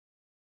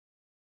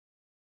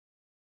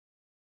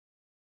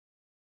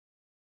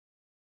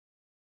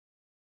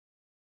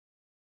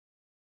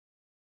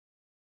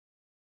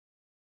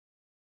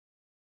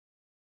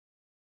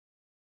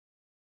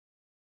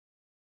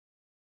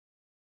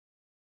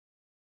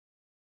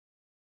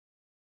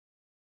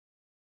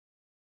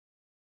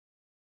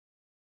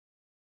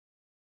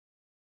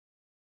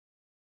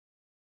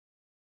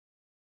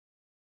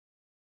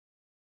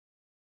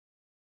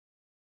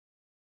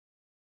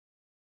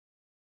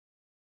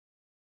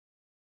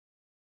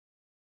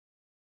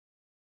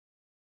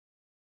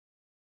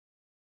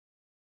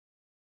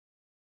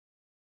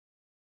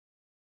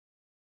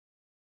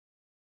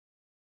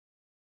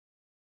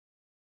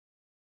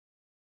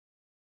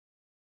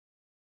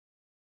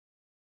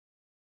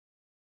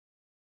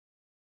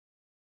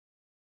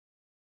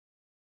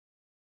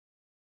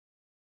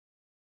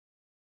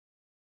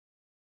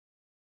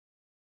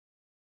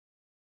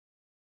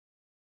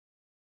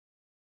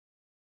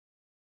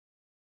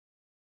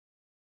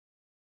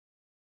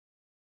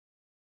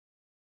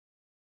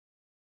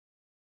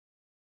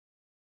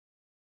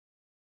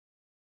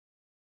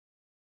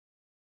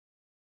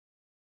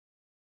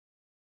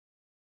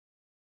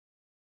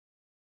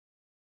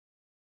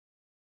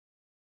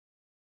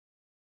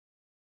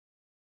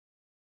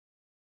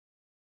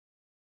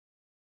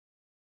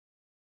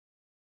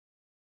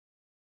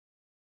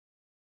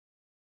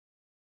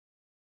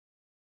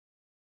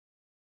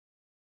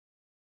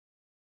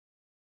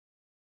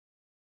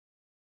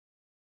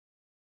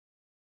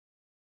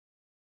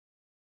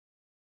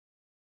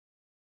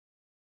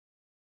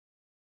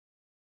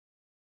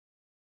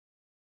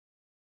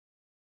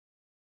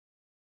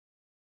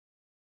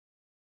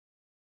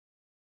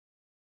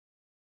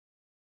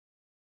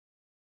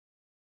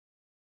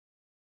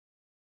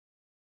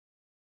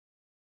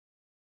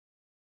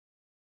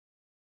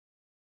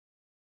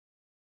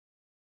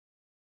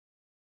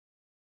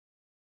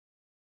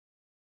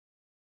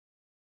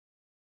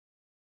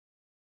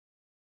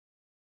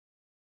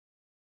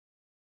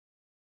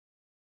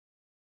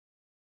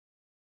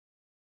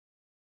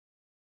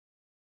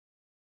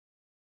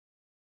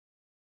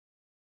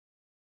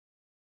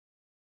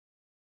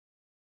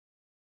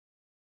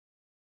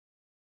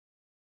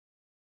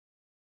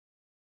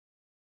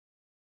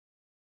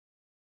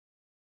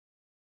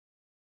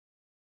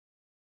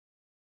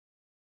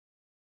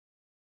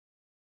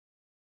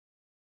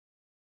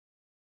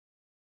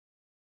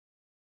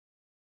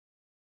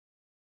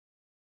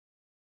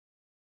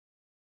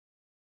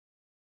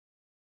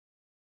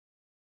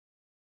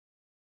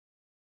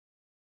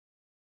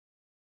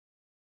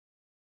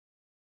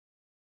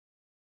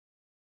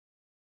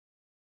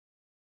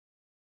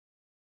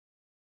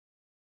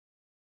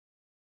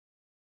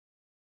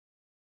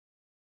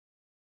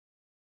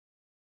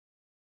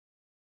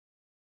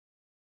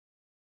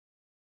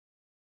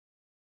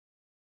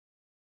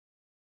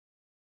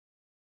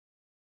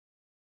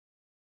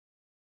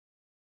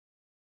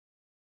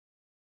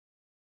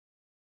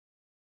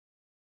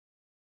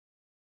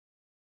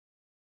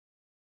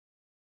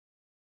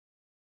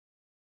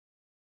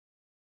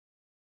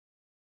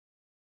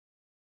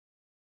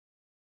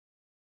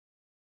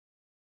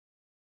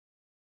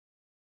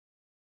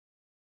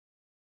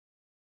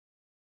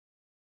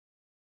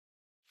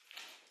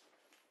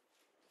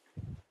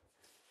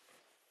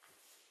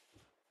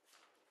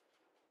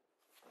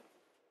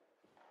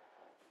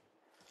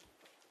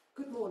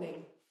Good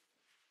morning.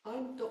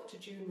 I'm Dr.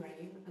 June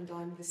Rain and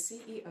I'm the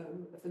CEO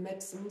of the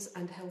Medicines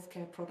and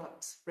Healthcare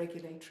Products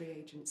Regulatory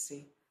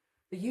Agency,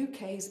 the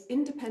UK's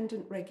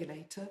independent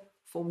regulator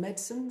for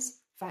medicines,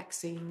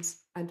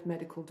 vaccines and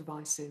medical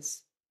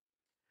devices.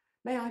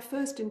 May I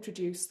first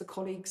introduce the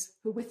colleagues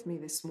who are with me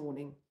this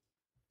morning.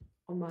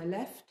 On my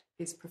left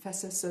is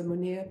Professor Sir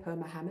Munir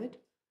Pirmohamed,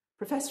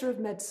 Professor of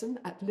Medicine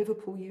at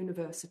Liverpool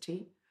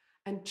University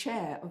and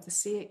Chair of the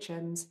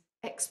CHM's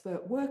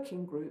Expert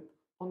Working Group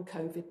on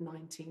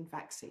COVID-19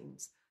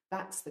 vaccines.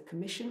 That's the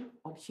Commission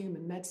on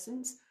Human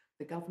Medicines,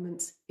 the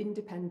government's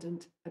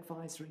independent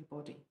advisory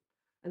body.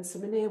 And Sir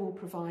Munir will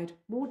provide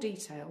more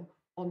detail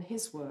on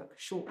his work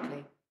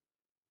shortly.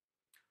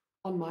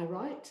 On my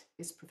right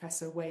is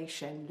Professor Wei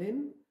Shen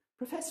Lim,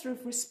 Professor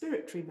of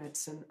Respiratory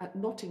Medicine at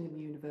Nottingham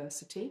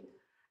University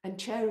and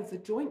Chair of the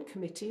Joint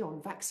Committee on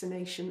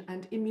Vaccination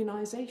and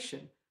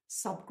Immunisation,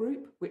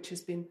 subgroup which has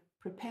been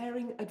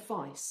preparing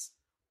advice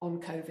on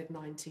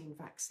COVID-19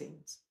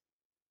 vaccines.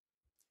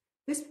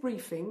 This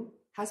briefing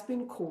has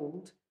been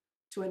called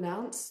to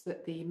announce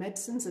that the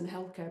Medicines and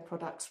Healthcare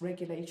Products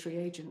Regulatory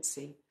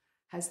Agency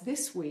has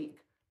this week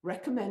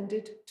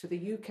recommended to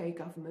the UK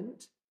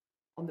government,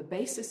 on the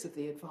basis of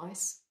the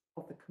advice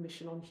of the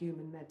Commission on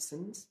Human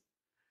Medicines,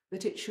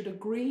 that it should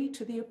agree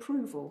to the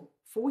approval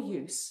for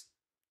use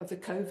of the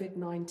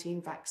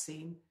COVID-19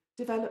 vaccine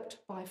developed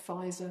by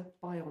Pfizer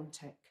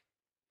BioNTech,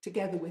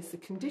 together with the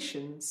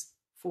conditions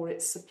for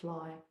its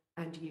supply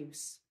and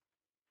use.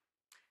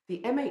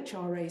 The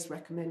MHRA's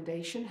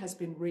recommendation has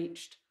been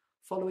reached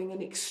following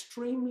an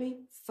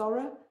extremely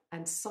thorough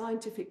and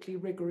scientifically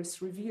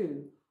rigorous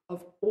review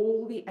of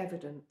all the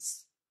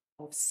evidence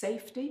of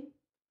safety,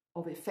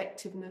 of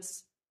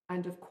effectiveness,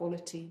 and of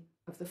quality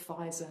of the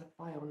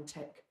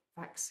Pfizer-BioNTech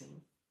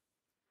vaccine.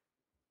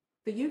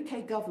 The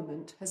UK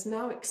government has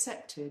now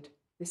accepted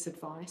this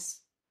advice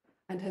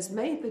and has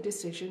made the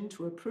decision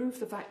to approve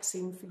the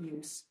vaccine for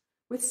use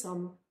with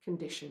some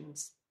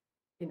conditions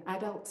in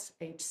adults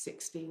aged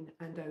 16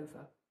 and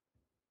over.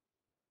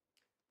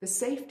 The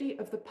safety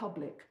of the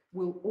public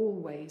will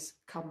always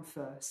come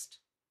first.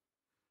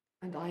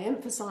 And I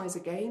emphasise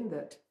again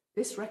that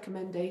this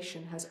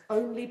recommendation has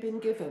only been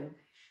given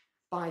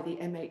by the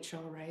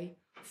MHRA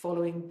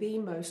following the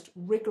most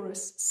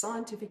rigorous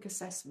scientific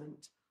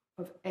assessment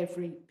of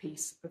every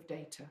piece of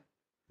data,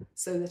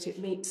 so that it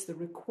meets the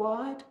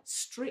required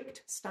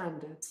strict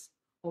standards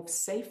of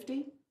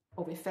safety,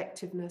 of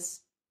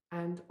effectiveness,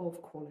 and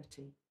of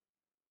quality.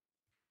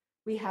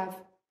 We have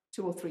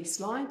 2 or 3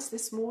 slides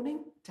this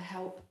morning to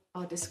help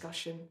our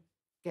discussion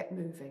get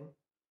moving.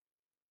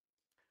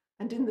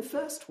 And in the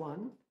first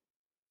one,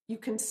 you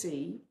can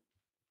see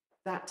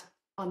that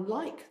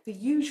unlike the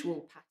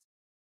usual pattern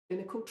of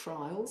clinical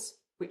trials,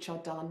 which are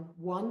done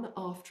one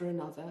after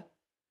another,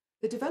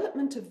 the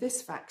development of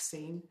this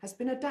vaccine has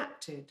been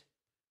adapted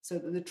so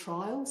that the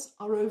trials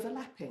are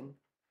overlapping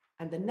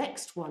and the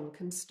next one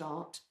can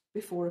start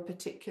before a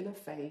particular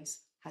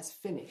phase has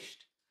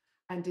finished.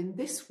 And in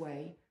this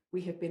way,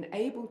 we have been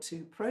able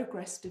to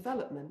progress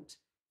development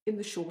in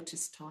the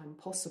shortest time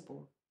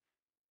possible.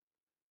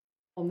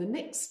 On the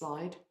next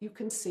slide, you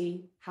can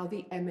see how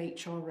the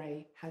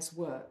MHRA has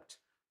worked,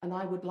 and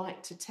I would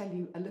like to tell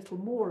you a little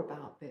more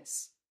about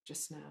this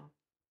just now.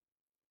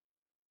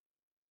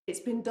 It's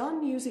been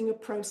done using a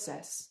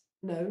process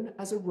known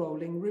as a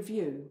rolling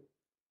review.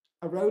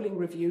 A rolling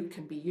review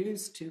can be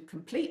used to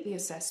complete the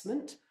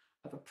assessment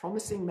of a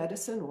promising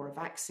medicine or a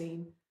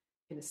vaccine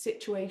in a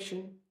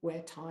situation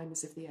where time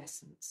is of the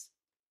essence,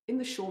 in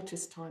the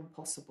shortest time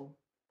possible.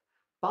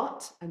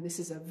 But, and this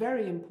is a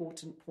very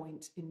important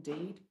point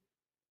indeed,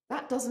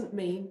 that doesn't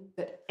mean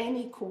that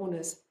any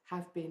corners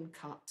have been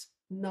cut,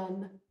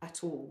 none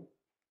at all.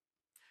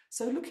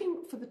 So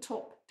looking for the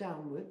top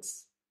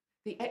downwards,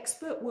 the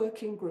expert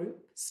working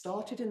group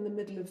started in the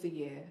middle of the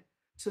year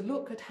to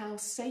look at how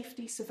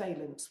safety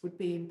surveillance would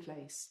be in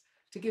place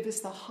to give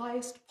us the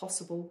highest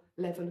possible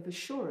level of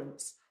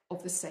assurance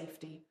of the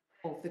safety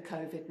of the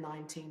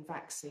COVID-19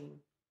 vaccine.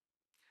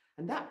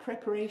 And that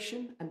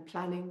preparation and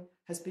planning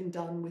has been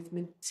done with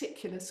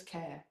meticulous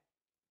care.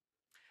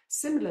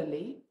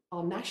 Similarly,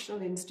 our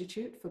National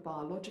Institute for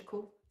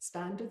Biological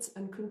Standards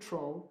and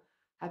Control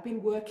have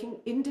been working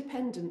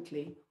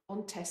independently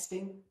on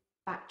testing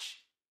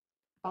batch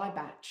by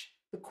batch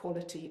the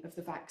quality of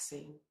the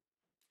vaccine.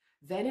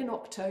 Then in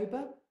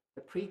October,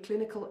 the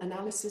preclinical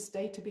analysis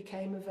data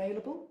became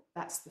available.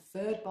 That's the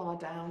 3rd bar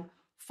down,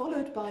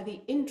 followed by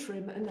the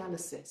interim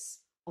analysis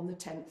on the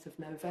 10th of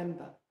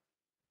November.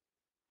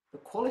 The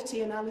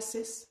quality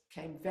analysis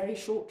came very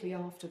shortly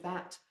after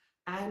that,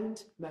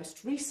 and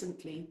most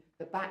recently,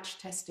 the batch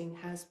testing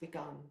has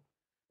begun,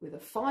 with a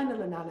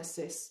final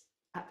analysis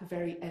at the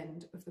very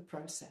end of the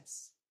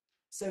process.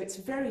 So it's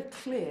very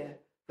clear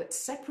that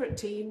separate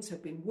teams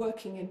have been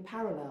working in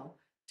parallel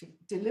to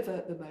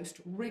deliver the most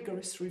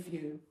rigorous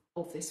review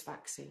of this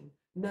vaccine.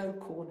 No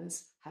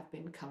corners have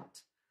been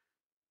cut.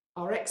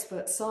 Our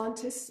expert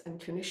scientists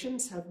and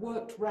clinicians have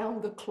worked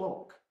round the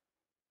clock,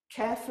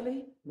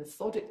 carefully,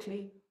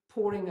 methodically,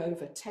 poring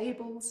over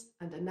tables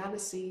and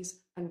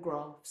analyses and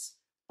graphs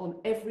on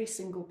every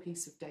single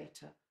piece of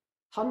data,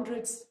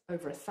 hundreds,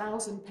 over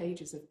 1,000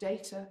 pages of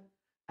data,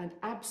 and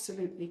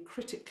absolutely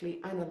critically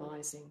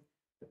analysing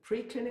the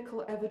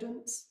preclinical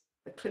evidence,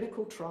 the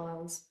clinical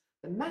trials,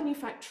 the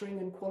manufacturing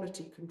and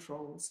quality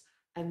controls,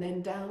 and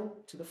then down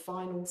to the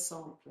final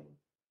sampling.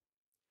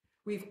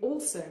 We've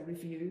also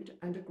reviewed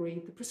and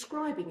agreed the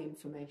prescribing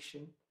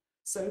information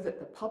so that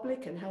the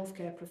public and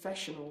healthcare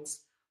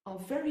professionals are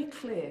very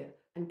clear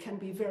and can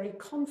be very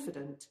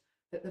confident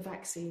that the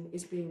vaccine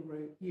is being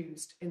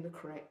used in the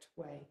correct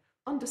way,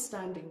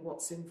 understanding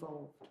what's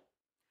involved.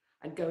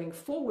 And going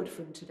forward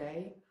from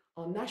today,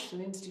 our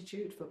National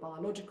Institute for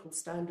Biological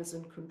Standards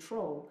and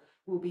Control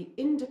will be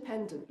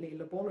independently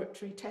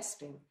laboratory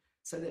testing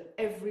so that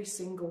every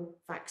single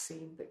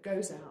vaccine that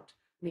goes out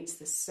meets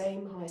the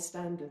same high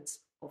standards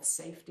of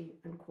safety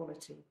and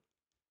quality.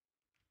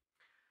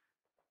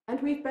 And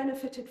we've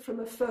benefited from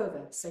a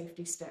further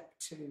safety step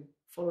too.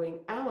 Following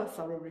our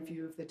thorough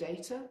review of the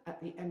data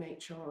at the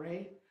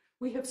MHRA,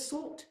 we have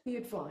sought the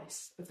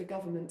advice of the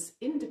government's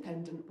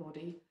independent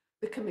body,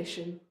 the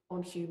Commission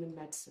on Human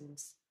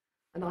Medicines.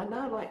 And I'd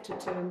now like to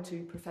turn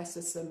to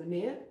Professor Sir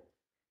Munir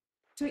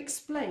to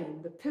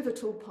explain the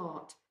pivotal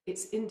part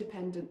its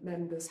independent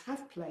members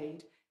have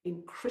played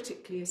in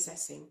critically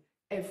assessing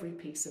every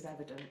piece of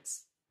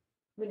evidence.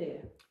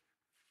 Munir.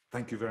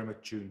 Thank you very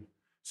much, June.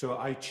 So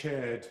I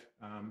chaired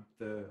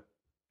the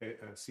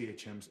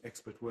CHM's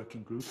expert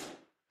working group.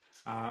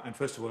 And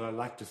first of all, I'd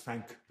like to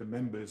thank the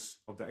members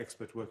of the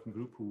expert working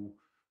group who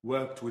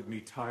worked with me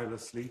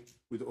tirelessly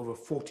with over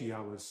 40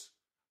 hours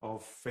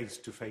of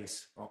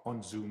face-to-face,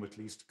 on Zoom at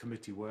least,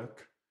 committee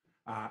work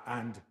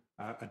and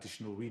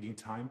additional reading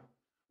time.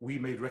 We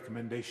made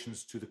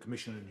recommendations to the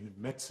Commission on Human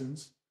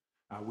Medicines,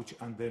 which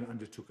then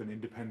undertook an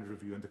independent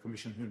review, and the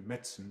Commission on Human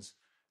Medicines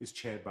is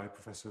chaired by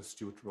Professor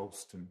Stuart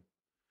Ralston.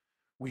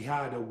 We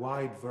had a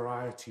wide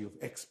variety of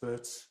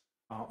experts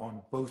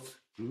on both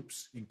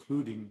groups,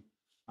 including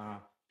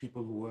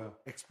people who were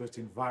experts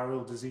in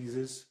viral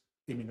diseases,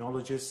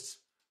 immunologists,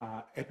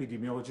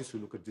 epidemiologists who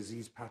look at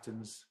disease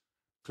patterns,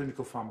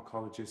 clinical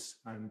pharmacologists,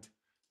 and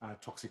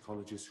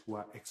toxicologists who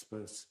are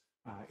experts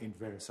in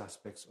various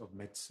aspects of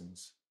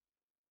medicines.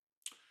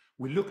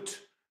 We looked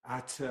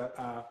at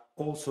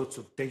all sorts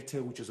of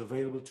data which is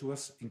available to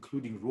us,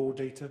 including raw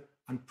data,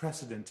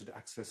 unprecedented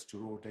access to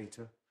raw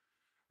data.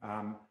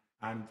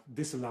 And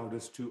this allowed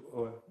us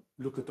to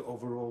look at the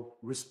overall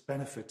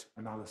risk-benefit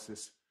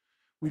analysis.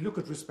 We look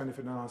at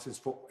risk-benefit analysis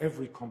for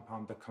every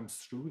compound that comes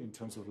through in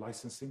terms of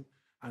licensing,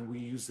 and we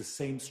use the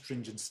same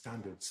stringent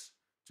standards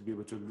to be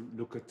able to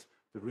look at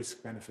the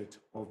risk-benefit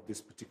of this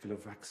particular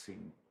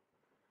vaccine.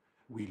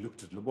 We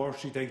looked at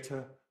laboratory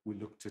data, we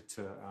looked at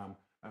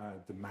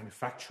the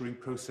manufacturing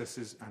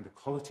processes and the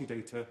quality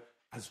data,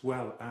 as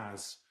well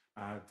as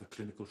the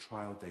clinical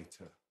trial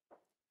data.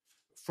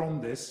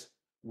 From this,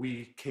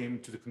 we came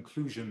to the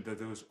conclusion that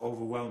there was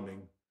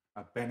overwhelming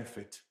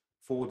benefit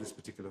for this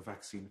particular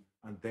vaccine,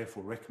 and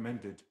therefore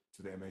recommended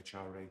to the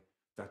MHRA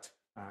that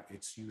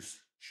its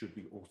use should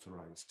be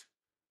authorized.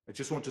 I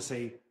just want to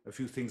say a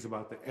few things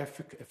about the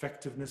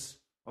effectiveness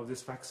of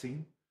this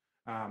vaccine.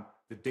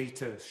 The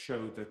data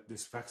show that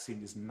this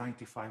vaccine is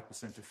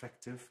 95%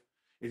 effective.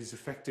 It is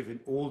effective in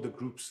all the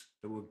groups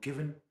that were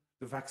given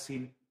the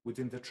vaccine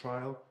within the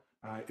trial,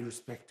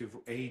 irrespective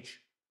of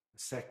age,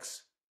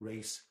 sex,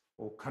 race,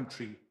 or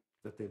country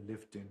that they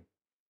lived in.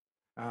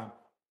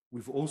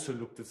 We've also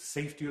looked at the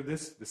safety of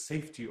this. The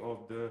safety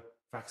of the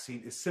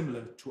vaccine is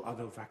similar to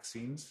other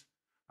vaccines,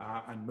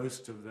 and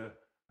most of the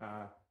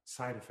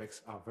side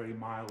effects are very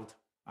mild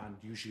and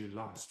usually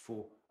last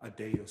for a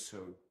day or so.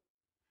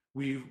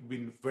 We've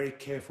been very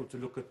careful to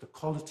look at the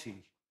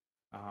quality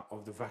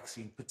of the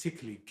vaccine,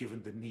 particularly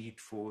given the need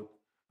for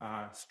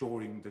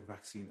storing the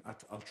vaccine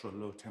at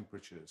ultra-low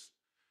temperatures.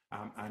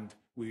 And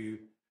we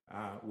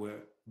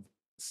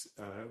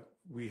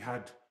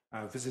had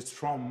visits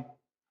from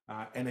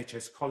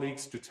NHS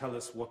colleagues to tell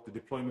us what the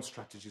deployment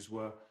strategies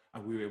were,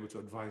 and we were able to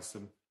advise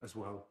them as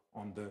well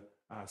on the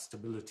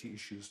stability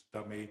issues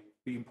that may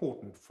be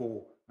important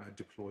for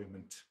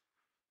deployment.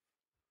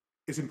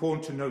 It's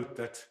important to note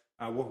that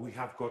what we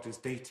have got is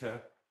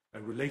data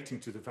relating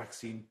to the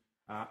vaccine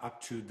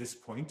up to this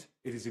point.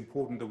 It is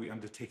important that we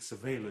undertake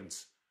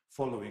surveillance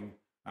following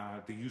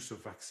the use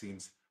of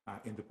vaccines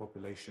in the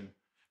population.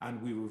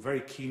 And we were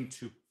very keen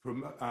to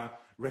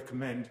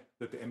recommend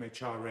that the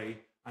MHRA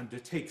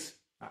undertakes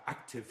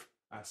active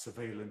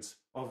surveillance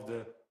of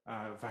the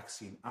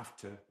vaccine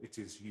after it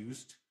is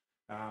used.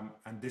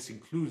 And this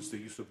includes the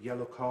use of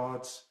yellow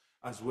cards,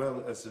 as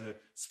well as a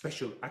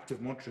special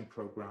active monitoring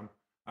program,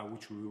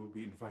 which we will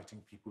be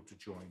inviting people to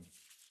join.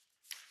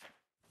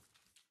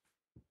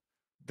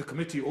 The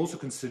committee also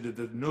considered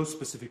that no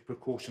specific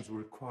precautions were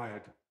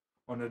required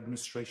on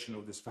administration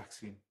of this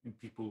vaccine in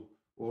people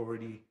who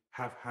already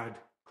have had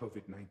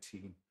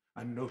COVID-19,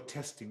 and no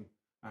testing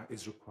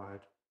is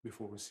required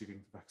before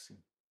receiving the vaccine.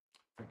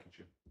 Thank you,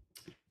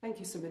 Jim. Thank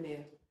you, Sir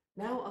Munir.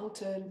 Now I'll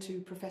turn to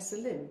Professor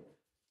Lim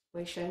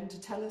Wei Shen to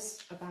tell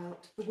us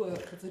about the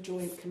work of the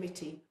Joint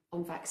Committee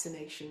on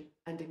Vaccination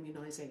and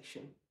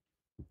Immunisation.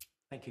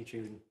 Thank you,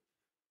 June.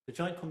 The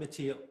Joint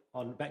Committee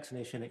on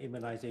Vaccination and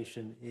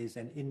Immunisation is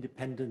an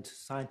independent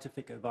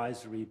scientific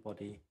advisory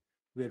body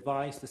who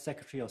advise the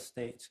Secretary of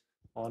State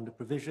on the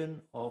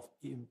provision of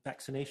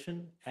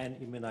vaccination and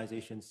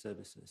immunisation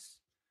services.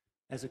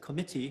 As a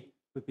committee,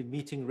 we've been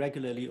meeting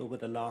regularly over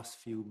the last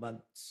few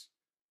months.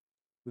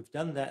 We've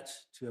done that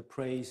to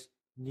appraise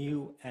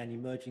new and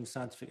emerging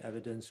scientific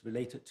evidence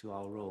related to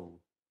our role.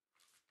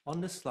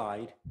 On the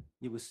slide,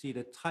 you will see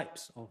the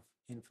types of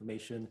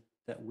information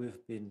that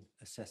we've been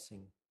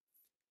assessing.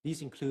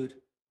 These include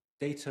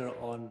data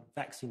on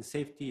vaccine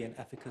safety and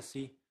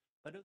efficacy,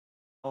 but also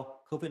how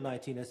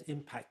COVID-19 has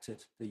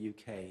impacted the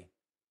UK.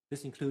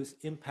 This includes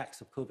impacts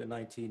of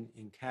COVID-19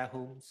 in care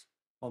homes,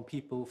 on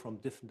people from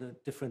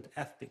different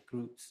ethnic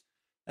groups,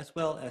 as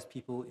well as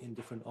people in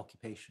different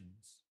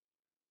occupations.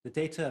 The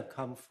data have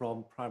come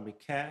from primary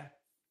care,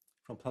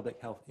 from Public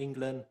Health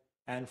England,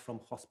 and from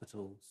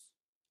hospitals.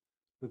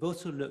 We've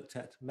also looked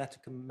at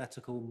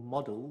mathematical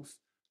models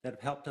that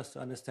have helped us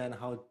to understand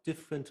how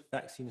different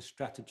vaccine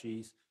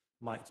strategies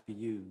might be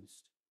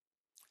used.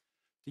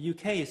 The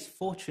UK is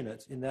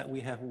fortunate in that we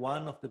have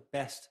one of the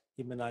best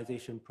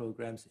immunisation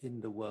programs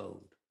in the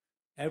world.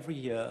 Every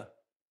year,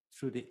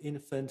 through the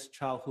infant,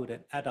 childhood,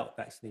 and adult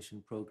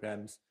vaccination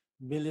programs,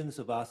 millions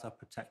of us are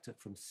protected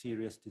from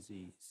serious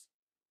disease.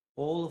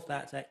 All of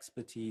that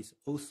expertise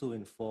also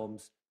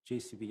informs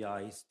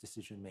JCVI's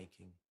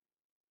decision-making.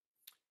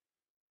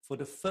 For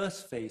the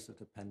first phase of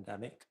the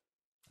pandemic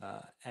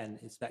and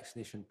its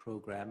vaccination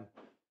program,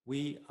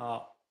 we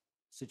are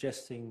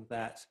suggesting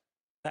that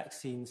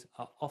vaccines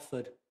are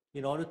offered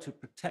in order to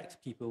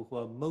protect people who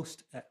are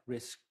most at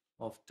risk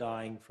of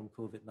dying from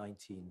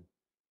COVID-19,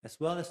 as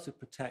well as to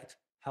protect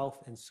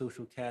health and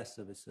social care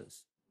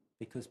services,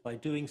 because by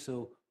doing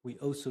so, we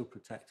also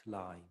protect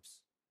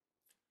lives.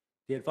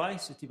 The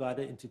advice is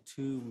divided into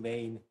two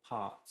main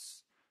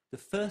parts. The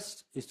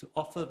first is to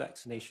offer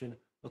vaccination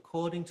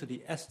according to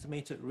the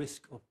estimated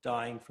risk of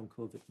dying from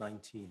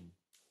COVID-19.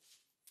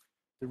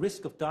 The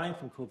risk of dying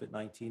from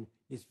COVID-19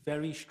 is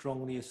very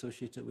strongly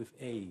associated with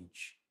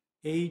age.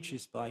 Age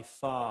is by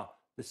far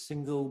the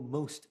single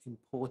most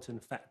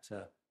important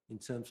factor in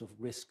terms of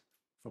risk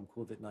from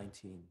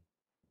COVID-19.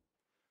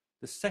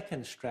 The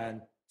second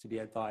strand to the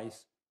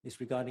advice is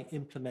regarding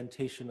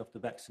implementation of the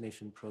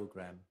vaccination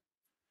program.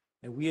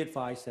 And we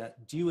advise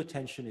that due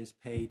attention is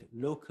paid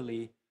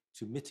locally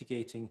to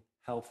mitigating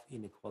health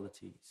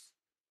inequalities.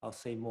 I'll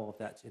say more of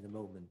that in a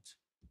moment.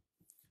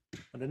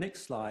 On the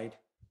next slide,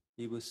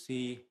 you will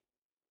see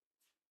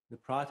the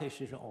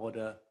prioritization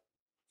order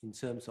in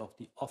terms of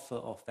the offer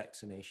of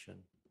vaccination.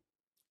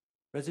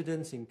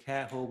 Residents in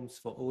care homes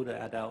for older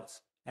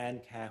adults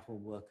and care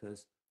home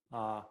workers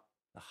are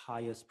the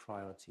highest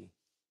priority.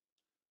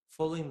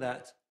 Following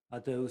that are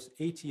those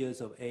 80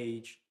 years of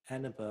age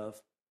and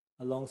above,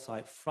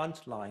 alongside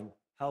frontline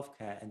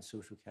healthcare and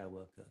social care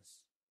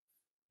workers.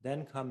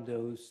 Then come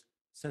those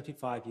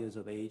 75 years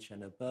of age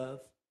and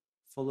above,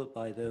 followed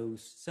by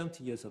those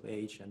 70 years of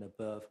age and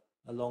above,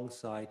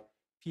 alongside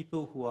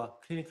people who are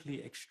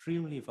clinically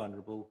extremely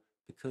vulnerable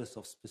because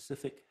of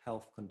specific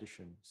health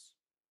conditions.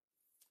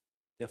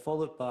 They're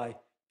followed by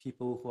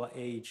people who are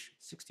aged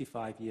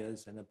 65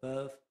 years and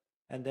above,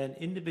 and then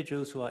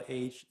individuals who are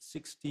aged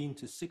 16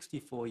 to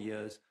 64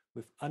 years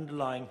with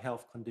underlying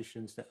health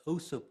conditions that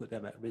also put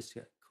them at risk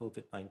of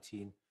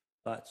COVID-19,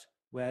 but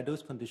where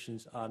those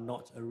conditions are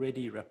not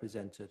already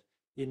represented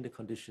in the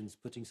conditions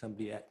putting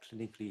somebody at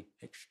clinically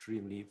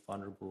extremely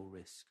vulnerable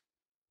risk.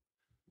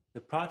 The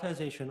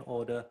prioritization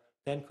order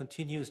then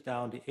continues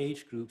down the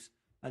age groups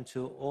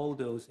until all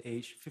those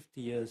aged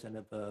 50 years and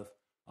above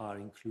are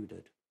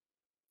included.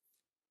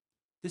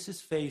 This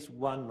is phase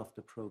one of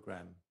the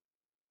program.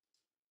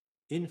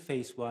 In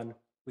phase one,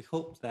 we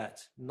hope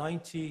that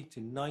 90 to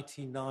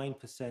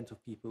 99%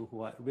 of people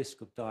who are at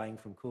risk of dying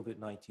from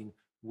COVID-19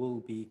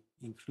 will be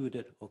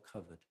included or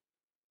covered.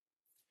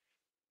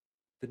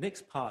 The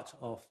next part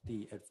of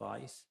the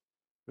advice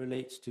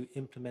relates to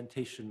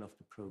implementation of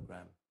the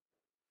program.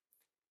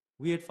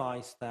 We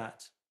advise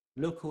that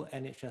local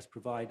NHS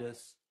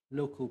providers,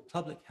 local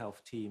public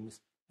health teams,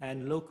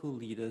 and local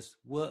leaders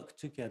work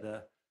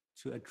together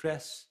to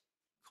address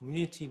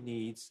community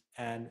needs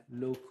and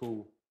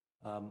local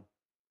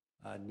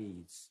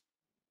needs.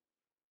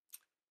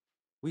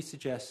 We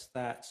suggest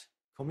that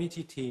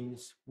community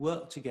teams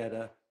work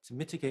together to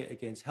mitigate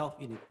against health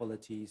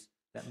inequalities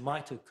that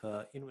might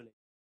occur in relation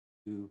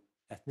to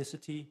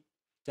ethnicity,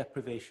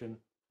 deprivation,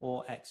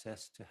 or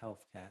access to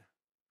healthcare.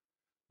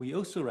 We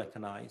also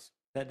recognize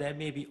that there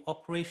may be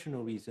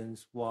operational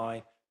reasons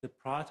why the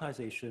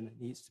prioritization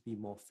needs to be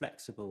more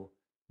flexible.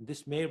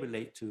 This may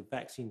relate to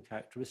vaccine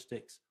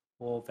characteristics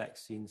or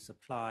vaccine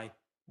supply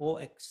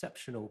or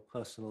exceptional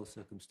personal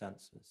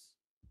circumstances.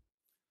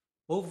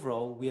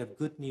 Overall, we have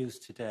good news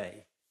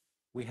today.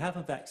 We have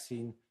a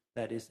vaccine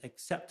that is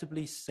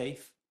acceptably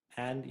safe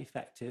and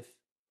effective.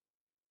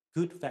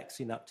 Good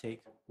vaccine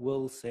uptake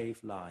will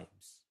save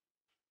lives.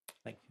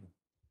 Thank you.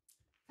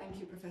 Thank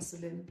you, Professor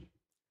Lim.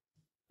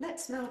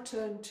 Let's now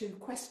turn to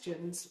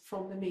questions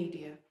from the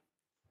media.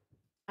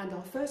 And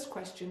our first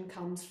question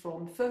comes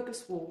from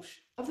Fergus Walsh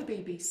of the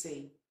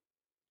BBC.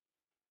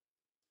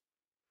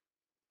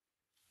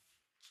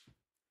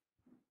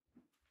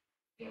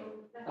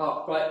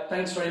 Oh, right,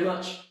 thanks very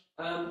much.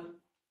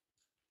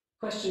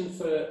 Question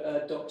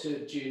for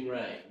Dr. June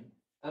Rain.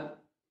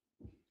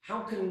 How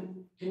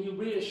can you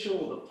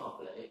reassure the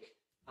public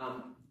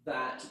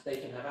that they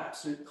can have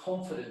absolute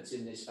confidence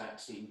in this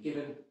vaccine,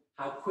 given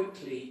how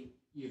quickly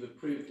you've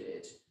approved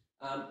it?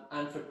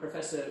 And for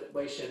Professor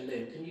Wei-Shen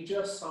Lim, can you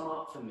just sum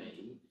up for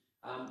me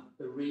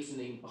the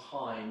reasoning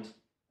behind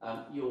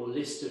your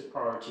list of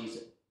priorities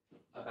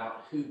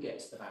about who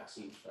gets the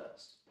vaccine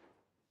first?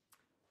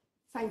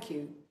 Thank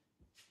you.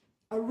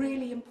 A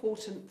really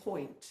important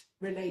point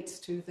relates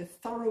to the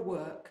thorough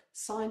work,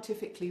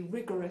 scientifically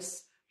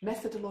rigorous,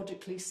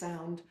 methodologically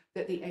sound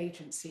that the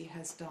agency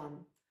has done.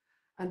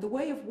 And the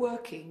way of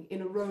working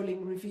in a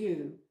rolling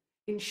review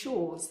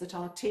ensures that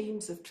our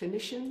teams of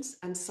clinicians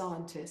and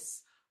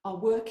scientists are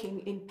working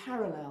in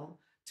parallel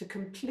to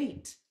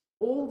complete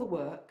all the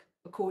work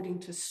according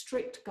to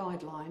strict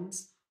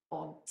guidelines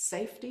on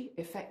safety,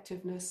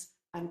 effectiveness,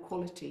 and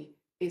quality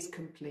is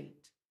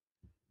complete.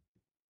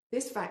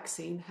 This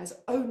vaccine has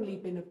only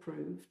been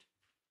approved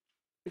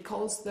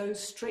because those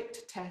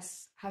strict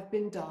tests have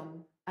been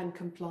done and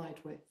complied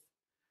with.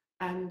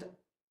 And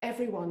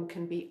everyone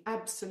can be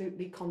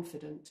absolutely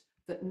confident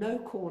that no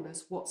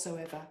corners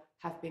whatsoever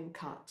have been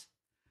cut.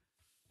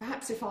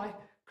 Perhaps if I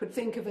could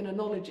think of an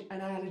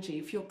analogy,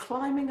 if you're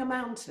climbing a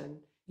mountain,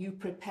 you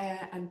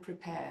prepare and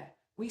prepare.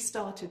 We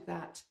started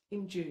that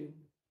in June.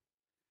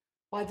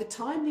 By the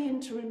time the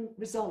interim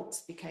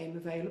results became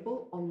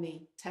available on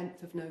the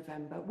 10th of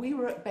November, we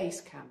were at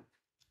base camp.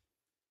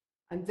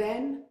 And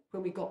then,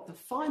 when we got the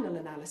final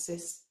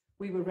analysis,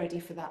 we were ready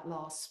for that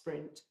last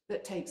sprint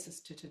that takes us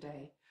to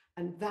today.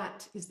 And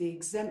that is the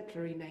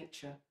exemplary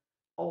nature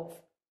of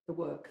the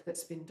work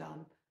that's been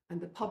done,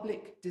 and the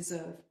public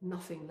deserve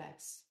nothing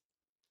less.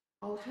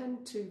 I'll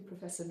hand to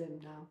Professor Lim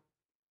now.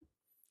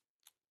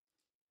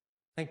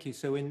 Thank you.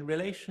 So in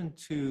relation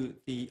to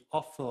the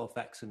offer of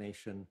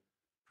vaccination,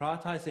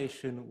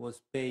 prioritization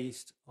was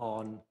based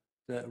on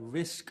the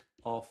risk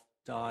of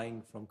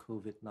dying from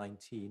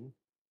COVID-19.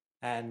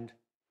 And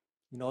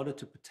in order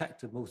to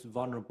protect the most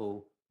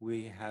vulnerable,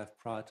 we have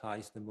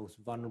prioritized the most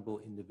vulnerable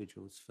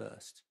individuals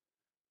first.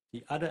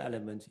 The other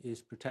element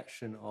is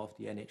protection of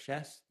the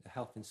NHS, the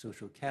health and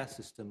social care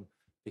system,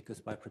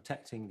 because by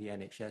protecting the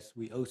NHS,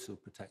 we also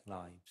protect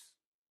lives.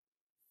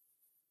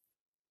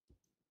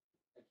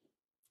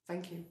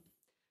 Thank you.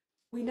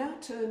 We now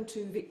turn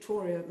to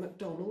Victoria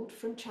MacDonald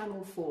from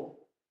Channel 4.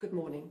 Good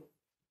morning.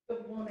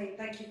 Good morning.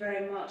 Thank you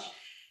very much.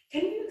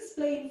 Can you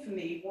explain for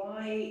me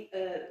why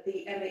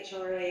the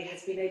MHRA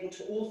has been able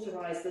to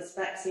authorise this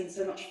vaccine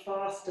so much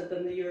faster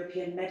than the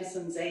European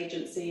Medicines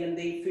Agency and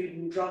the Food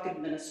and Drug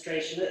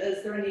Administration?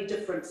 Is there any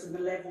difference in the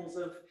levels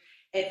of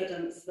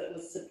evidence that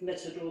was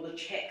submitted or the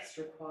checks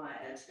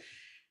required?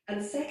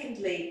 And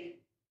secondly,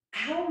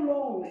 how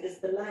long is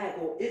the lag,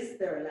 or is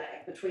there a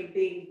lag, between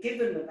being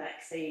given the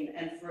vaccine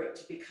and for it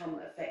to become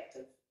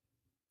effective?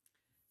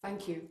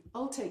 Thank you.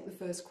 I'll take the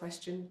first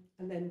question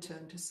and then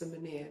turn to Sir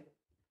Munir.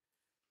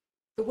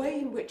 The way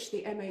in which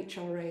the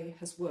MHRA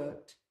has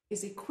worked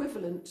is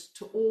equivalent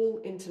to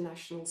all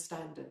international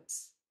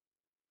standards.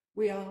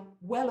 We are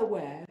well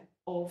aware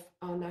of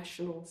our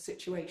national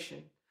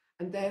situation,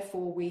 and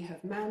therefore we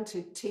have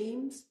mounted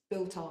teams,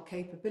 built our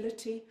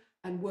capability,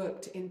 and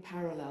worked in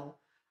parallel.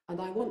 And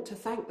I want to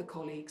thank the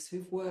colleagues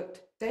who've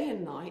worked day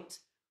and night,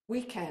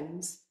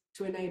 weekends,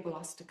 to enable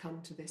us to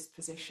come to this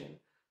position.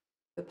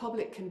 The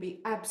public can be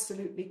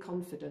absolutely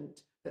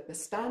confident that the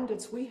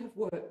standards we have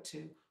worked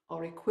to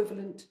are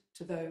equivalent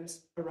to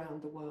those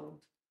around the world.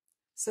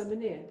 So,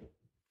 Munir.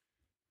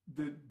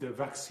 The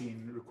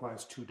vaccine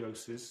requires 2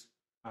 doses,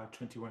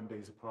 21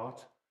 days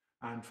apart.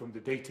 And from the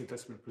data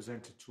that's been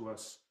presented to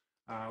us,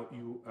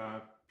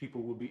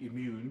 people will be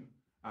immune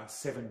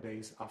 7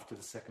 days after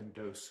the second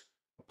dose.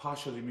 A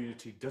partial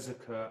immunity does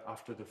occur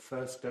after the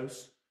first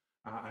dose,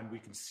 and we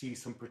can see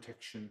some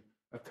protection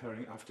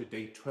occurring after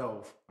day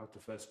 12 of the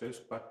first dose,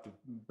 but the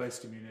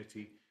burst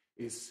immunity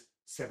is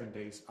 7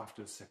 days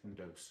after the second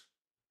dose.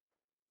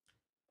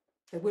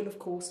 There will, of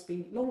course,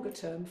 be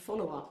longer-term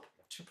follow-up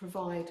to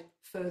provide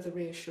further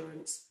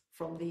reassurance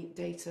from the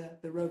data,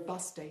 the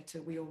robust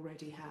data we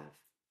already have.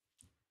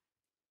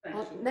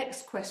 Our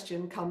next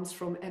question comes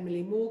from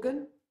Emily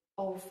Morgan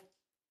of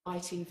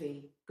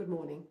ITV. Good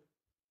morning.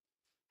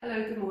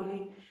 Hello, good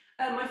morning.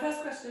 My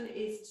first question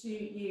is to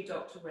you,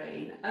 Dr.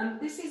 Rain.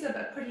 This is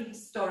a pretty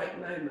historic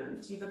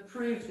moment. You've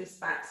approved this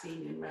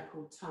vaccine in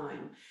record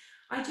time.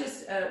 I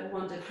just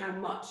wondered how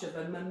much of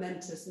a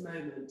momentous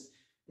moment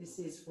this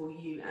is for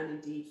you and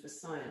indeed for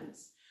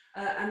science.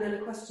 And then a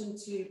question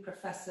to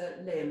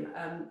Professor Lim.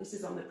 This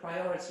is on the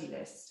priority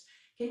list.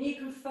 Can you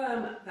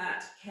confirm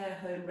that care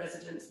home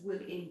residents will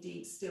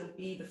indeed still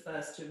be the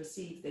first to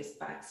receive this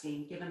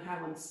vaccine, given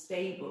how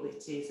unstable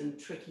it is and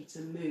tricky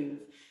to move?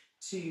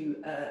 to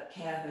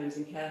care homes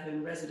and care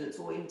home residents,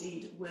 or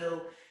indeed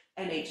will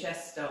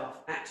NHS staff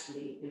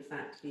actually, in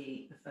fact,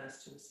 be the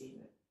first to receive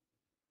it?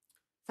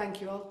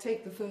 Thank you. I'll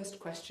take the first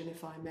question,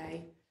 if I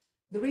may.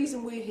 The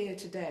reason we're here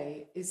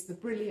today is the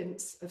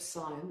brilliance of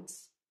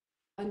science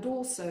and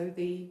also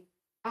the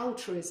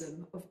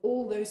altruism of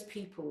all those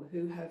people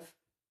who have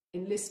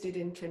enlisted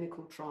in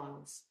clinical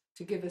trials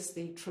to give us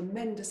the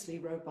tremendously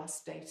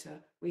robust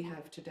data we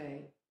have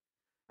today.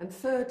 And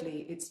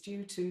thirdly, it's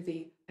due to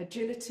the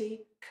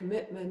agility,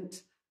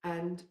 commitment,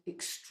 and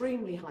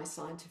extremely high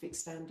scientific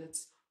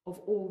standards of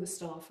all the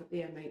staff at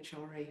the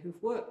MHRA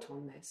who've worked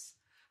on this,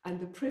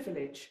 and the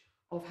privilege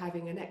of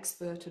having an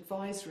expert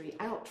advisory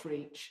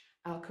outreach,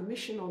 our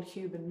Commission on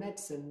Human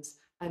Medicines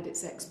and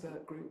its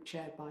expert group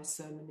chaired by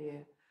Sir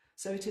Munir.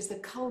 So it is the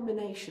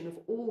culmination of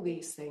all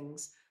these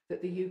things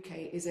that the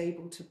UK is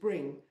able to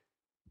bring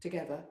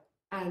together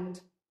and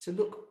to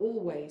look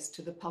always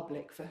to the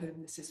public for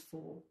whom this is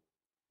for.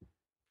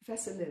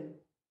 Professor Lim.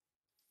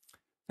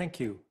 Thank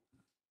you.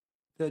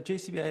 The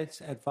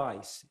JCVI's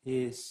advice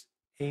is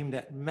aimed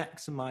at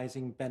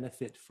maximizing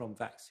benefit from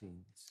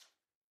vaccines,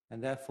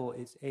 and therefore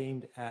it's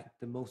aimed at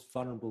the most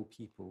vulnerable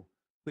people,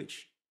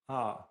 which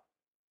are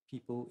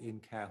people in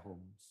care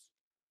homes.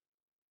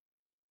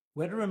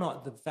 Whether or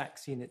not the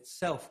vaccine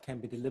itself can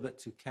be delivered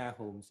to care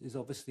homes is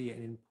obviously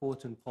an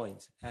important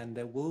point, and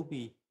there will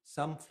be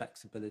some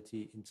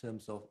flexibility in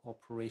terms of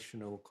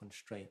operational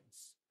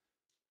constraints.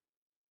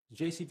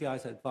 The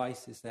JCVI's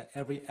advice is that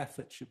every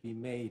effort should be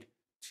made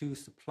to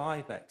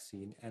supply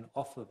vaccine and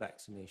offer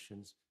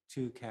vaccinations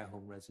to care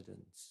home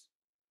residents.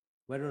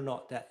 Whether or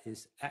not that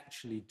is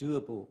actually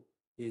doable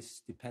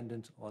is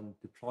dependent on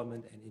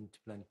deployment and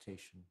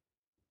implementation.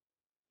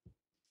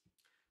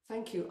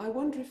 Thank you. I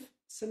wonder if,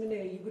 Sir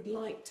Munir, you would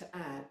like to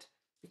add,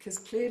 because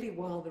clearly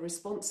while the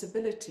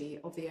responsibility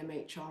of the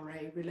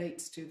MHRA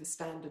relates to the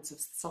standards of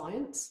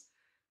science,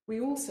 we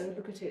also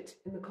look at it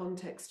in the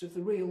context of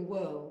the real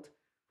world,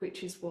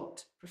 which is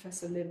what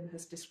Professor Lim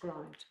has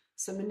described.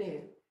 Sir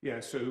Munir. Yeah,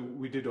 so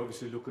we did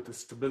obviously look at the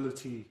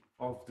stability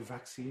of the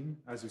vaccine.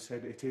 As you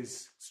said, it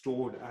is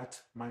stored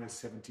at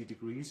 -70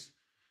 degrees,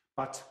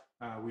 but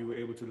we were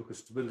able to look at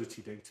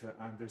stability data,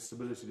 and the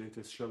stability data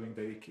is showing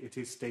that it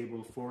is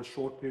stable for a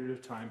short period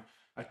of time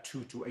at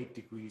 2 to 8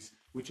 degrees,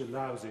 which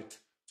allows it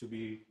to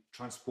be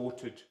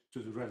transported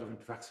to the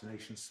relevant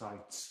vaccination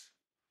sites.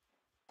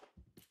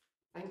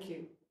 Thank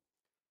you.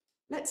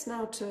 Let's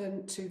now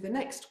turn to the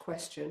next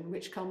question,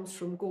 which comes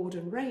from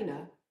Gordon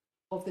Rayner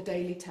of the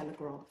Daily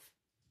Telegraph.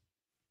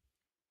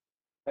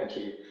 Thank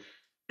you.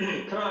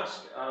 Can I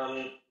ask,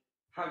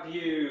 have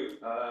you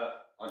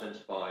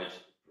identified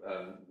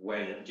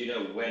do you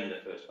know when the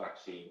first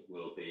vaccine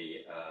will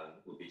be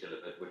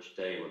delivered, which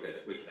day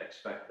we can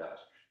expect that?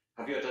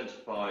 Have you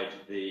identified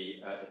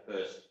the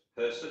first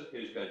person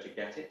who's going to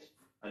get it?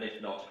 And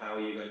if not, how are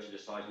you going to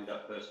decide who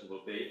that person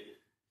will be?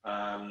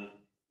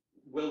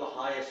 Will the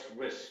highest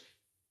risk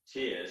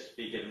tiers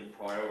be given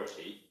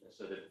priority,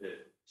 so that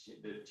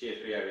the tier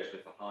 3 areas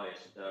with the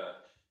highest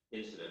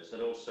incidence?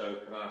 And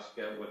also, can I ask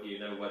whether you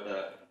know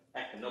whether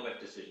economic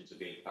decisions are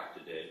being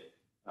factored in,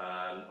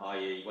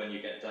 i.e. when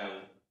you get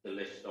down the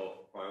list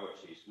of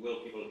priorities,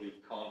 will people who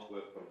can't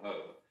work from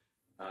home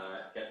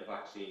get the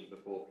vaccine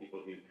before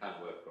people who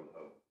can work from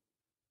home?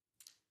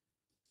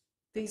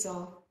 These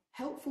are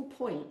helpful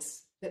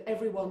points that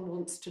everyone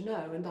wants to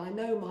know, and I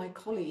know my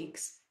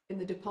colleagues in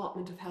the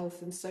Department of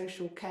Health and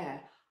Social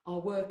Care are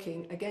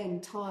working again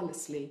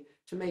tirelessly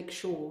to make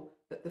sure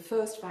that the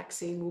first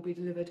vaccine will be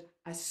delivered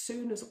as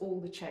soon as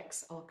all the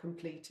checks are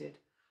completed.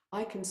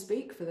 I can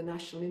speak for the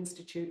National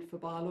Institute for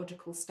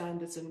Biological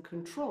Standards and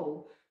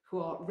Control, who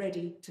are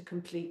ready to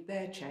complete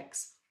their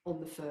checks on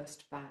the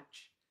first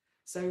batch.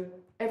 So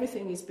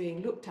everything is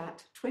being looked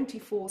at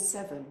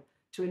 24/7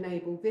 to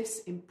enable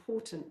this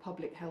important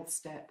public health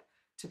step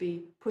to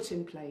be put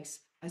in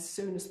place as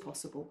soon as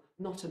possible,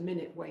 not a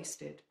minute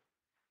wasted.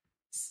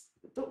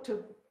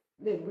 Dr.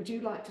 Lim, would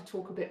you like to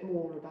talk a bit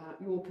more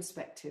about your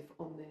perspective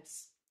on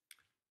this?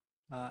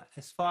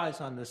 As far as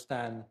I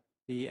understand,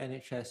 the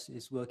NHS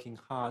is working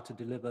hard to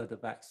deliver the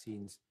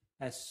vaccines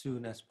as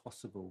soon as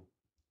possible.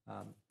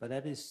 But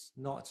that is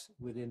not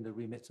within the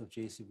remit of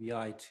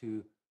JCVI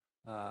to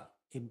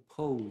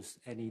impose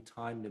any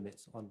time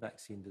limits on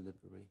vaccine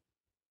delivery.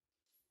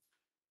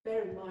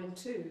 Bear in mind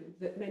too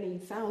that many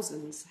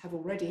thousands have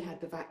already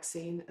had the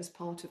vaccine as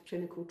part of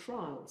clinical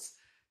trials.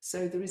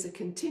 So there is a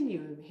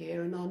continuum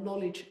here, and our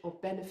knowledge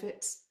of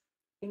benefits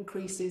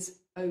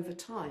increases over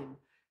time.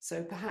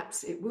 So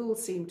perhaps it will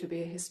seem to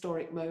be a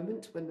historic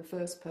moment when the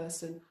first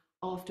person,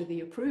 after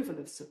the approval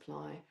of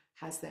supply,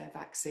 has their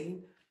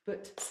vaccine.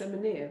 But Sir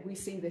Munir, we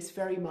see this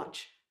very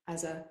much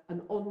as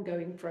an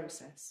ongoing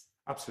process.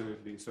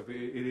 Absolutely. So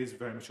it is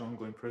very much an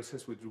ongoing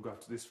process with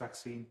regard to this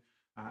vaccine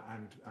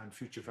and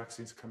future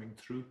vaccines coming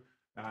through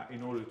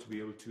in order to be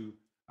able to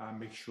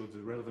make sure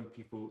the relevant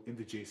people in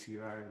the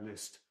JCVI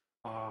list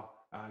are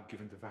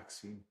given the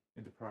vaccine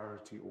in the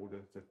priority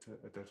order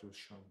that was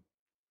shown.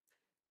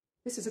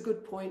 This is a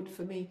good point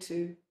for me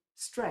to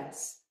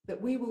stress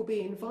that we will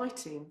be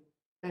inviting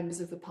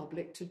members of the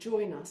public to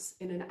join us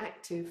in an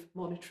active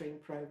monitoring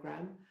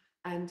programme,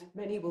 and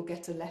many will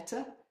get a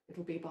letter,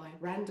 it'll be by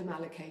random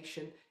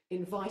allocation,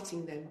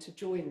 inviting them to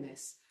join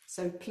this.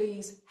 So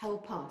please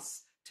help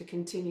us to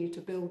continue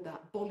to build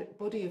that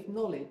body of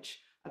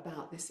knowledge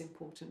about this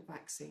important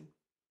vaccine.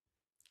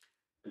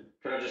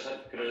 Could I just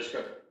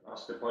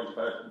ask a point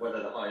about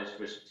whether the highest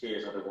risk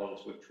tiers are the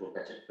ones which will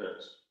get it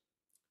first?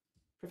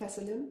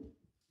 Professor Lim?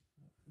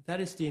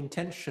 That is the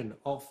intention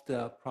of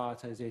the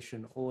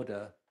prioritisation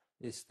order,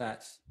 is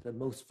that the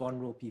most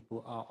vulnerable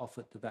people are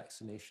offered the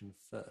vaccination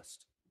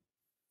first.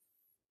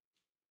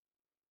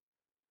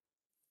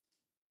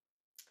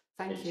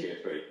 Thank you. Tier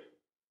 3.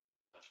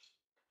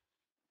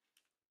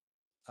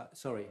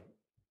 Sorry.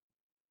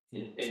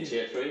 In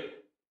tier 3?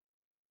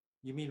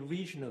 You mean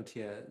regional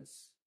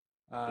tiers?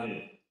 Our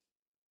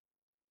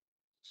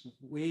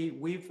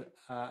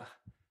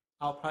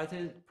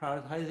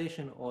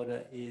prioritization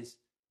order is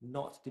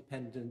not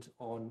dependent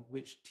on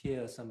which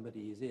tier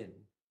somebody is in.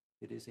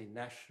 It is a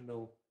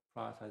national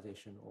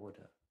prioritization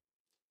order.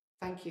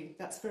 Thank you.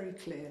 That's very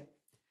clear.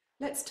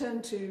 Let's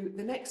turn to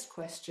the next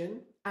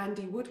question.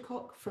 Andy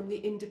Woodcock from The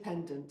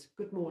Independent.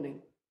 Good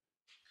morning.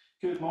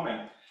 Good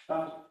morning.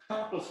 A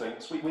couple of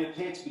things. We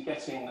appear to be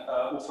getting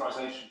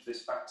authorisation for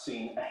this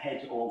vaccine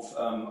ahead of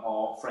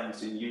our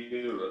friends in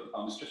Europe.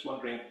 I was just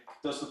wondering,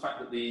 does the fact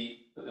that the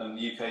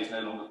UK is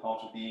no longer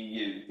part of the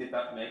EU, did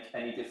that make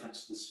any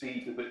difference to the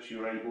speed with which you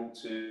were able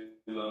to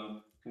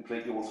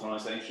complete the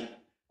authorisation?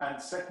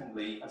 And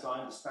secondly, as I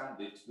understand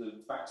it,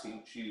 the vaccine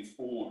which you've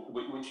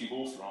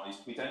authorised,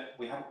 we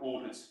haven't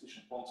ordered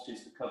sufficient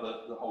quantities to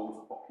cover the whole of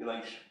the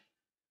population.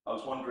 I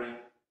was wondering,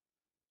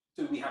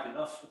 do we have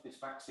enough of this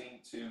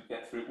vaccine to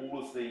get through all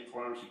of the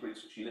priority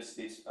groups which you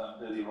listed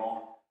earlier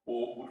on,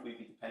 or would we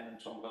be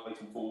dependent on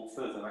waiting for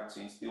further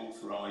vaccines to be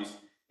authorised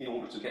in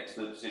order to get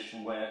to the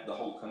position where the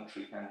whole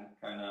country can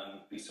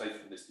be safe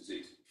from this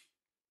disease?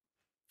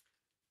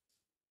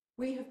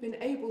 We have been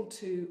able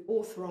to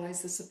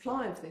authorise the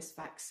supply of this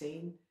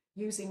vaccine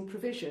using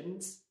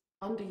provisions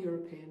under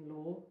European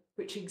law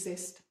which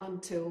exist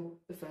until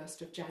the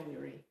 1st of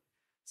January.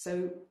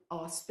 So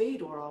our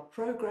speed or our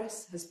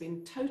progress has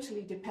been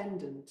totally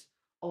dependent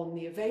on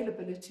the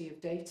availability of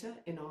data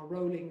in our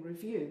rolling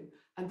review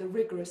and the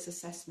rigorous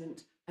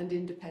assessment and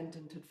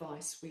independent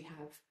advice we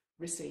have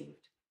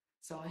received.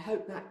 So I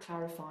hope that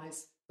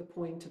clarifies the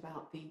point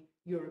about the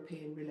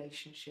European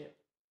relationship.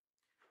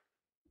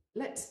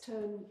 Let's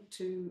turn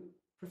to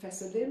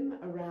Professor Lim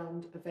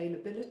around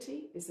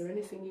availability. Is there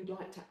anything you'd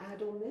like to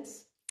add on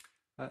this?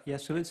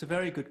 Yes, so it's a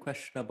very good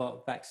question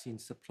about vaccine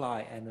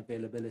supply and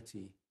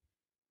availability.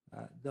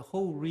 The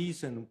whole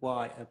reason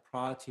why a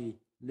priority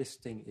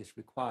listing is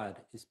required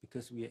is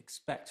because we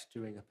expect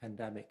during a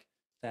pandemic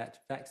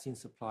that vaccine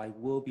supply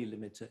will be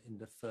limited in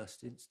the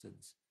first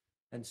instance.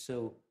 And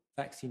so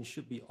vaccines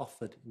should be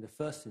offered in the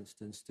first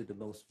instance to the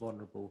most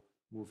vulnerable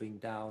moving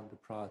down the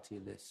priority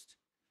list.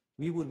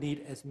 We will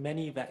need as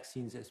many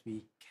vaccines as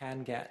we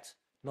can get,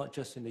 not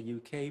just in the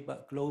UK,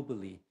 but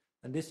globally.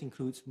 And this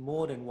includes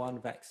more than one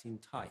vaccine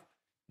type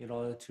in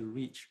order to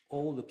reach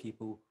all the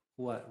people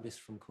who are at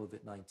risk from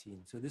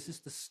COVID-19. So this is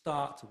the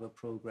start of a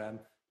program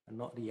and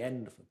not the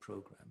end of a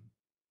program.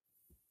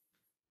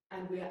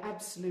 And we are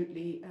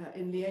absolutely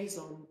in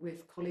liaison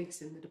with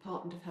colleagues in the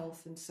Department of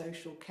Health and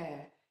Social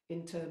Care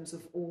in terms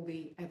of all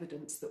the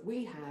evidence that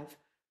we have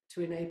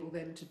to enable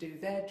them to do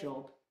their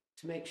job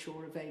to make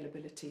sure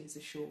availability is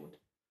assured.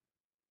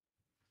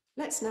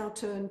 Let's now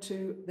turn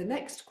to the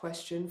next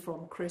question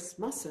from Chris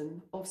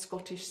Musson of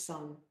Scottish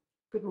Sun.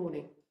 Good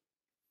morning.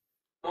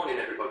 Morning,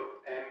 everybody.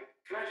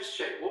 Can I just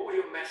check, what would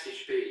your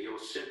message be, your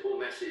simple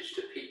message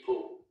to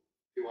people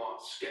who are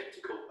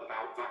sceptical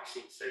about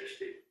vaccine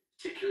safety,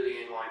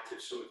 particularly in light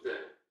of some of the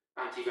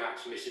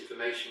anti-vax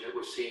misinformation that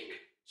we're seeing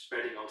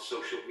spreading on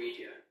social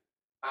media?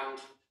 And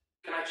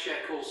can I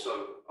check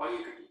also,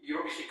 you're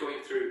obviously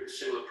going through a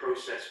similar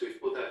process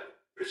with other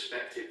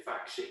prospective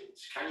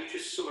vaccines. Can you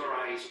just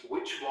summarise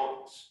which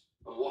ones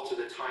and what are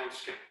the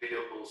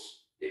timescales,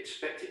 the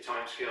expected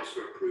timescales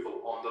for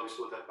approval on those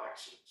other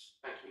vaccines?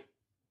 Thank you.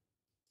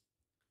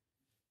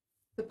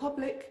 The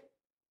public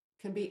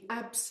can be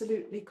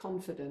absolutely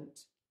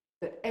confident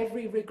that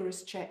every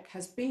rigorous check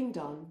has been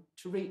done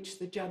to reach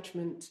the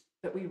judgment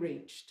that we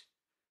reached,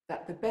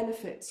 that the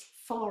benefits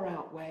far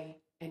outweigh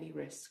any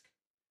risk,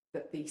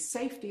 that the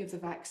safety of the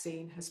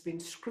vaccine has been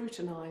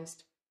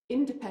scrutinised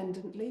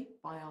independently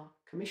by our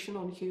Commission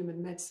on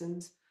Human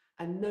Medicines,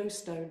 and no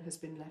stone has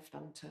been left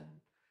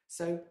unturned.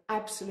 So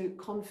absolute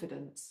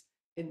confidence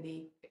in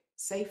the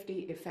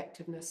safety,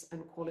 effectiveness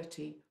and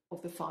quality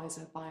of the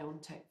Pfizer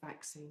BioNTech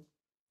vaccine.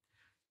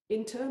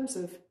 In terms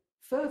of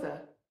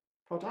further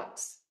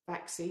products,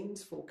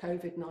 vaccines for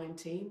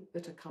COVID-19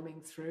 that are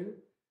coming through,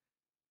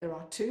 there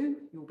are two,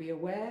 you'll be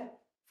aware,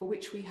 for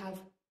which we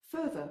have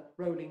further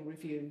rolling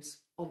reviews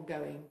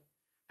ongoing,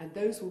 and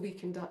those will be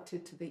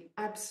conducted to the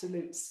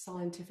absolute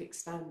scientific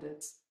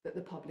standards that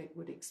the public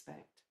would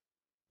expect.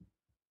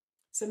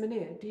 So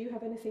Munir, do you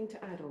have anything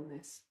to add on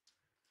this?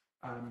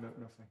 No,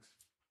 thanks.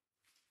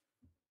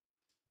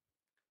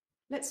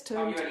 Let's Have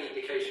turn you any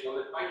indication on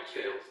the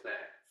timescales there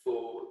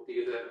for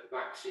the other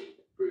vaccine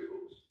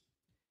approvals?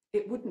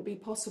 It wouldn't be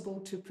possible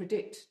to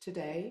predict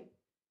today,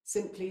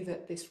 simply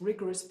that this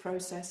rigorous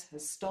process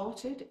has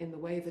started in the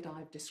way that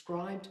I've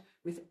described,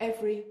 with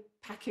every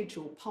package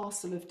or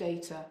parcel of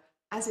data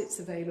as it's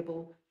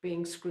available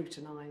being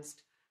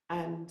scrutinised.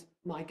 And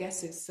my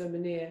guess is, Sir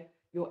Munir,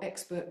 your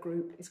expert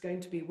group is going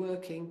to be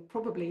working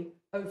probably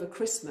over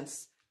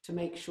Christmas to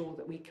make sure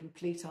that we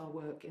complete our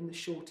work in the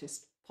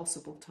shortest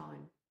possible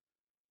time.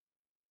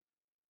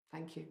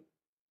 Thank you.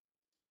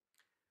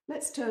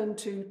 Let's turn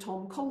to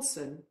Tom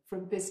Colson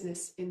from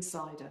Business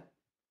Insider.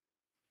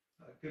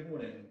 Good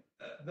morning.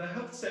 The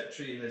Health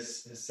Secretary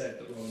has said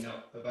that rolling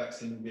out a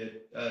vaccine will be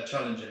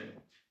challenging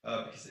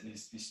because it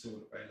needs to be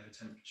stored at very low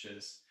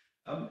temperatures.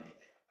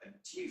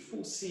 Do you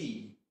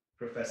foresee,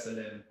 Professor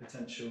Lim,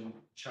 potential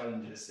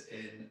challenges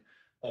in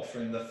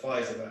offering the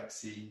Pfizer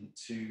vaccine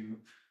to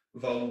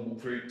vulnerable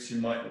groups who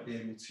might not be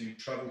able to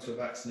travel to a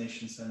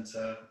vaccination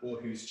centre or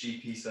whose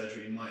GP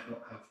surgery might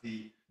not have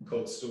the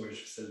cold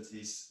storage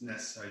facilities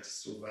necessary to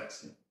store the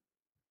vaccine?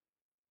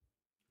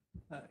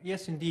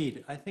 Yes,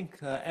 indeed. I think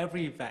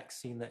every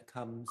vaccine that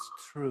comes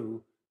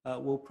through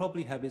will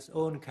probably have its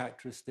own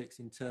characteristics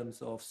in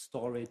terms of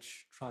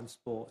storage,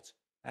 transport,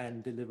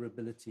 and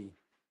deliverability.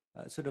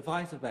 So the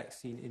Pfizer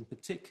vaccine in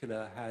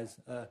particular has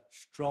a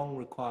strong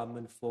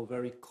requirement for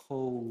very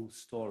cold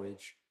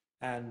storage,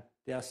 and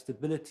there are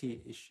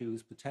stability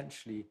issues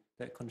potentially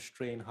that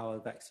constrain how a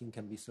vaccine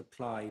can be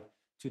supplied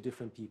to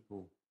different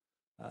people.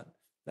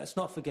 Let's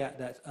not forget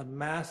that a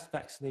mass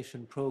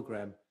vaccination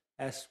program,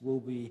 as will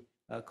be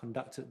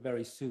conducted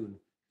very soon,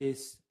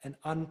 is an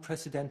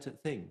unprecedented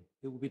thing.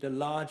 It will be the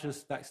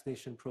largest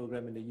vaccination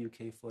program in the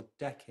UK for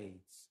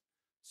decades.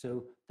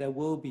 So there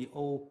will be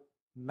all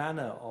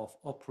manner of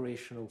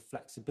operational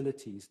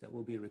flexibilities that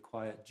will be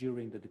required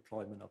during the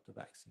deployment of the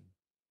vaccine.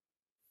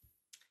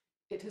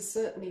 It has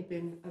certainly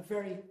been a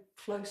very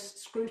close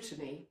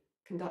scrutiny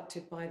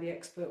conducted by the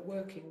expert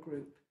working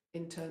group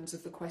in terms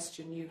of the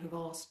question you have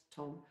asked,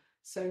 Tom.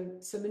 So,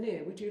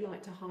 Munir, would you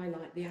like to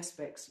highlight the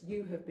aspects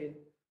you have been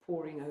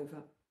poring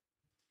over?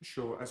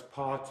 Sure. As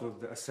part of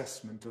the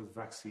assessment of the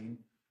vaccine,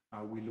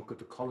 we look at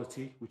the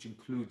quality, which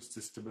includes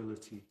the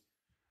stability.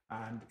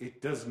 And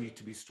it does need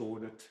to be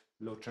stored at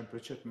low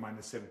temperature, at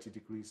minus 70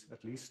 degrees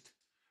at least.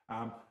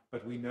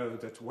 But we know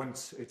that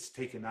once it's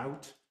taken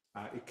out,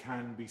 it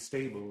can be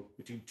stable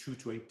between 2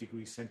 to 8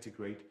 degrees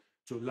centigrade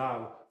to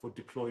allow for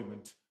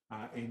deployment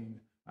in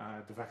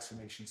the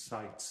vaccination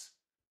sites.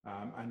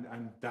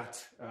 And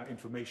that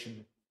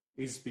information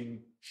is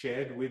being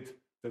shared with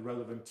the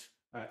relevant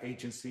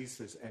agencies,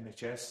 as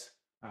NHS,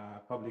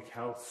 public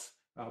health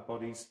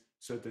bodies,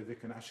 so that they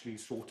can actually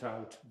sort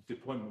out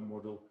deployment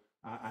model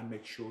and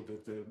make sure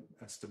that the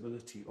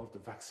stability of the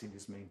vaccine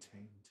is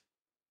maintained.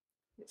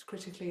 It's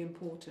critically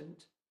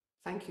important.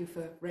 Thank you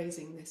for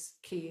raising this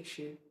key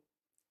issue.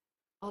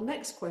 Our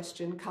next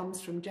question comes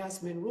from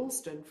Jasmine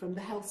Ralston from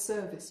the Health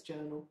Service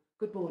Journal.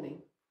 Good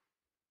morning.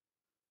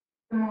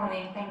 Good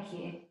morning, thank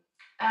you.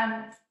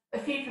 A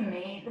few from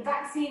me. The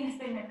vaccine has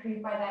been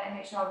approved by the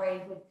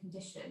MHRA with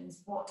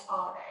conditions. What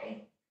are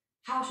they?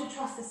 How should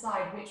Trust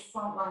decide which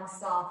frontline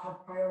staff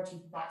have priority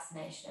for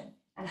vaccination?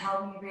 And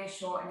how will you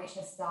reassure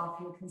NHS staff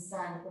who are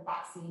concerned that the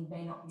vaccine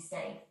may not be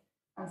safe?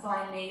 And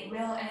finally,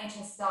 will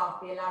NHS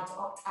staff be allowed to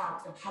opt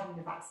out of having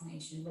the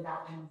vaccination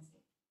without penalty?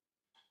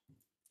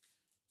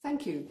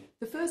 Thank you.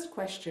 The first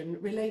question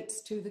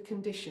relates to the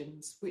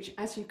conditions, which,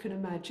 as you can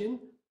imagine,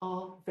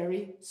 are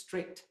very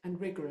strict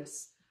and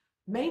rigorous,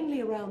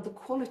 mainly around the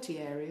quality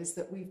areas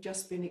that we've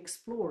just been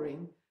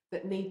exploring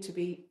that need to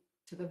be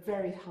to the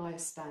very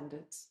highest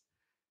standards.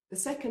 The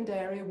second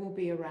area will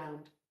be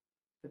around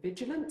the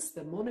vigilance,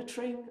 the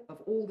monitoring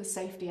of all the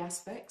safety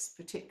aspects,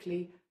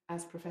 particularly,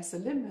 as Professor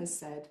Lim has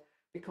said,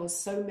 because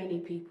so many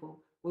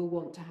people will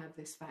want to have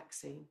this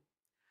vaccine.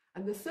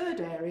 And the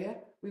third area,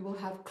 we will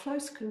have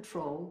close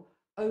control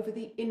over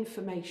the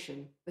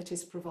information that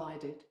is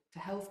provided to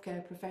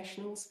healthcare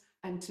professionals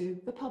and to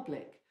the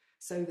public,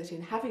 so that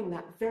in having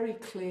that very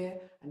clear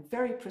and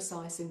very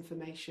precise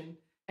information,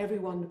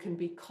 everyone can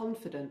be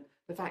confident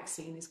the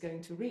vaccine is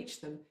going to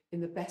reach them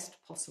in the best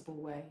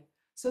possible way.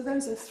 So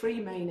those are three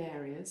main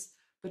areas,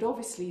 but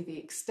obviously the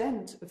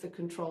extent of the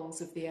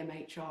controls of the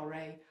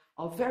MHRA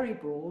are very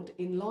broad,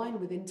 in line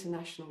with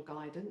international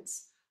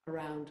guidance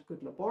around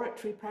good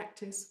laboratory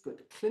practice,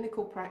 good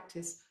clinical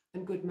practice,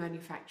 and good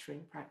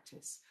manufacturing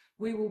practice.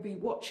 We will be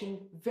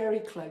watching very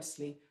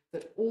closely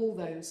that all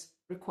those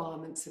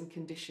requirements and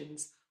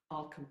conditions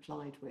are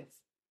complied with.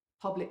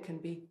 Public can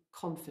be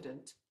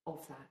confident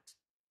of that.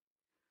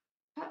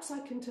 Perhaps I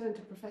can turn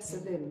to Professor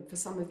Lim for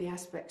some of the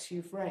aspects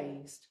you've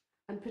raised,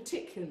 and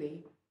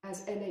particularly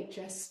as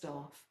NHS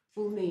staff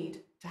will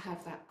need to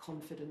have that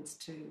confidence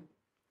too.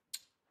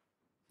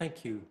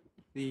 Thank you.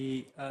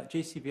 The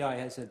JCVI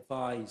has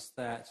advised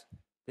that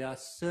there are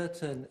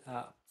certain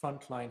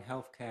frontline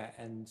healthcare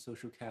and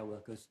social care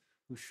workers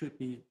who should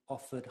be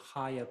offered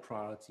higher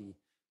priority.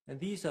 And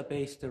these are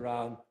based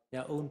around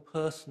their own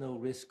personal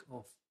risk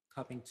of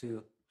coming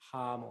to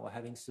harm or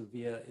having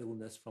severe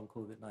illness from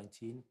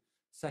COVID-19.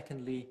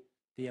 Secondly,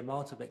 the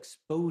amount of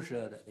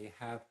exposure that they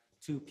have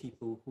to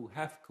people who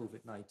have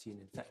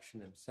COVID-19 infection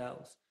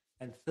themselves.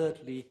 And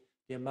thirdly,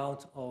 the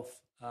amount of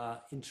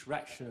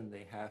interaction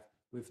they have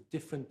with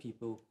different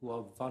people who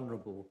are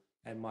vulnerable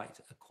and might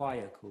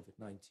acquire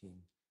COVID-19.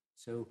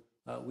 So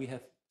we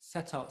have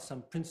set out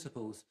some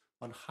principles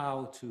on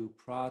how to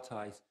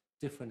prioritize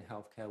different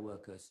healthcare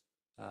workers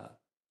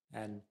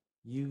and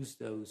use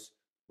those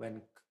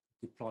when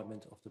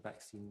deployment of the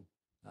vaccine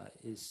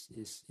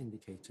is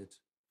indicated.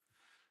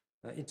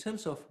 In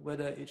terms of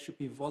whether it should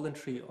be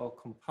voluntary or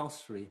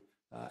compulsory,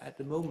 at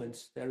the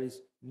moment there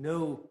is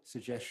no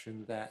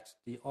suggestion that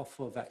the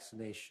offer of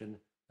vaccination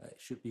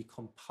should be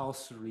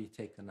compulsorily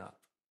taken up.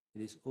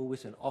 It is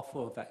always an offer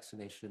of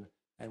vaccination,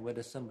 and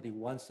whether somebody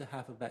wants to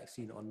have a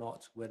vaccine or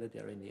not, whether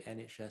they're in the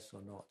NHS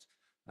or not,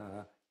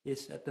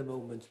 is at the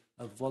moment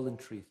a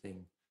voluntary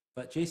thing.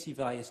 But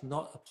JCVI is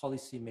not a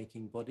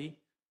policy-making body.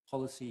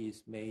 Policy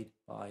is made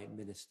by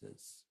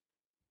ministers.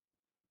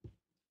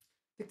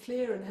 The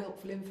clear and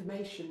helpful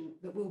information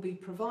that will be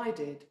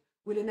provided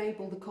will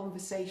enable the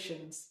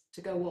conversations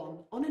to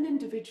go on an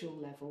individual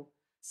level,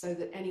 so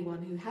that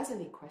anyone who has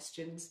any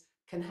questions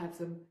can have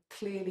them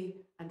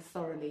clearly and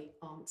thoroughly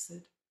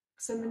answered.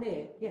 So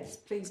Munir, yes,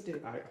 please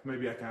do.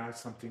 Maybe I can add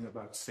something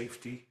about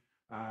safety.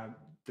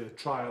 The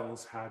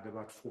trials had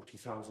about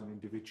 40,000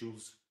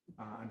 individuals,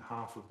 and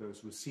half of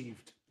those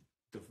received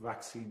the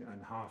vaccine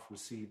and half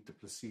received the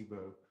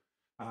placebo.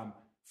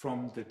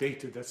 From the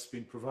data that's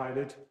been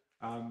provided,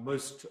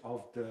 most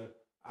of the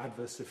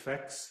adverse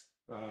effects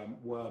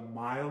were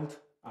mild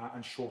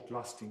and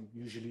short-lasting,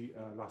 usually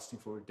lasting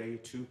for a day or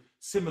two,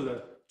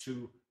 similar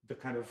to the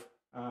kind of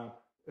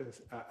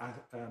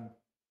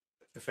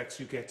effects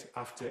you get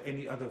after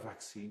any other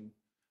vaccine.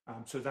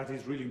 So that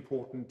is really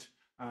important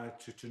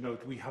to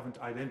note. We haven't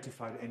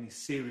identified any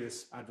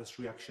serious adverse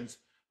reactions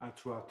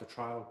throughout the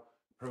trial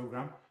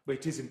program, but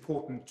it is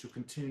important to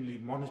continually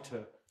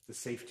monitor the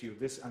safety of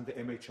this, and the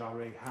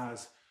MHRA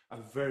has a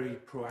very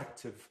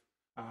proactive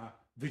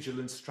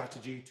vigilance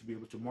strategy to be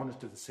able to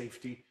monitor the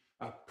safety.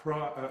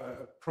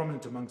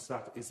 Prominent amongst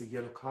that is the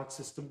yellow card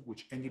system,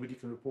 which anybody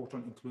can report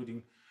on,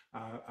 including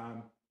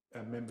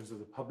members of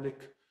the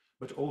public,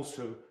 but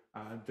also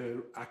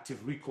the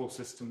active recall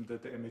system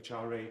that the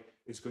MHRA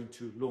is going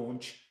to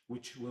launch,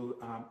 which will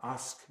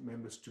ask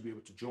members to be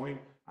able to join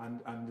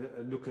and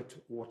look at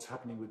what's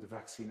happening with the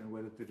vaccine and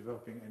whether they're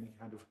developing any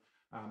kind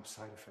of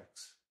side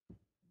effects.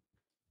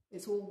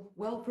 It's all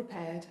well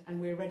prepared and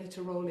we're ready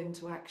to roll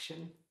into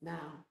action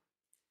now.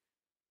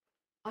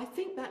 I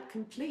think that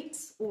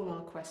completes all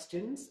our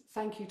questions.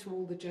 Thank you to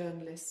all the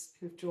journalists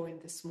who've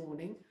joined this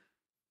morning.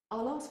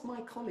 I'll ask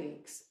my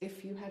colleagues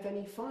if you have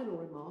any final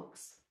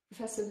remarks.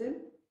 Professor Lim?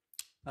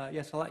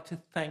 Yes, I'd like to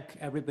thank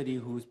everybody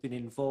who's been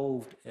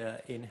involved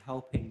in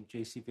helping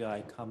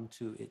JCVI come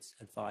to its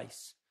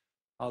advice.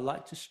 I'd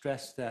like to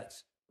stress that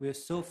we have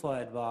so far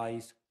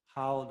advised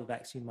how the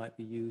vaccine might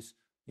be used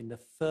in the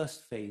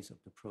first phase of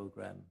the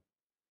program.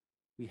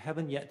 We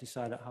haven't yet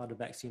decided how the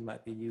vaccine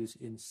might be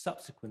used in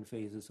subsequent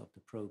phases of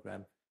the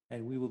program,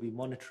 and we will be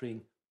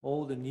monitoring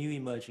all the new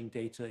emerging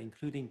data,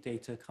 including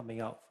data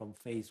coming out from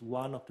phase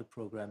 1 of the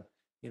program,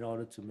 in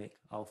order to make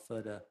our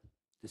further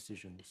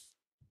decisions.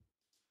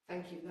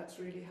 Thank you, that's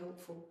really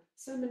helpful.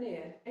 So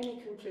Munir,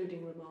 any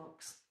concluding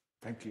remarks?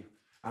 Thank you.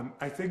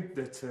 I think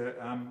that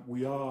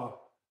we are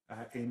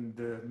in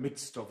the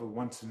midst of a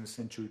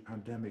once-in-a-century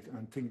pandemic, and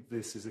I think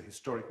this is a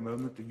historic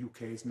moment. The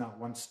UK is now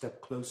one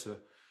step closer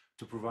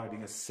to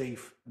providing a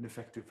safe and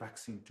effective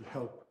vaccine to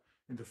help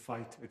in the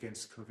fight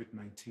against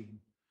COVID-19,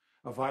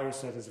 a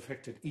virus that has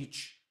affected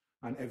each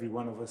and every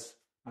one of us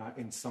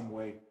in some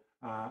way,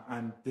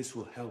 and this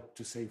will help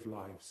to save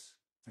lives.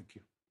 Thank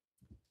you.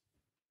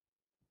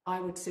 I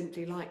would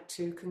simply like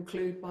to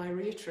conclude by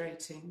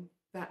reiterating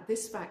that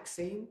this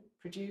vaccine,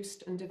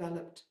 produced and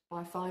developed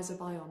by Pfizer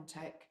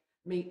BioNTech,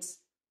 meets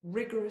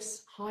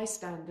rigorous high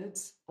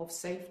standards of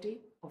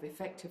safety, of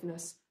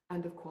effectiveness,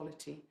 and of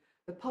quality.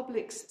 The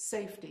public's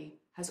safety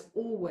has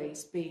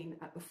always been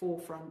at the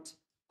forefront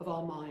of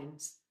our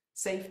minds.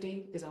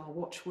 Safety is our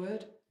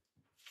watchword,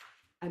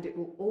 and it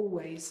will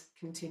always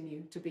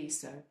continue to be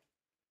so.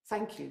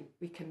 Thank you.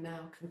 We can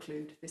now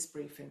conclude this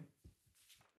briefing.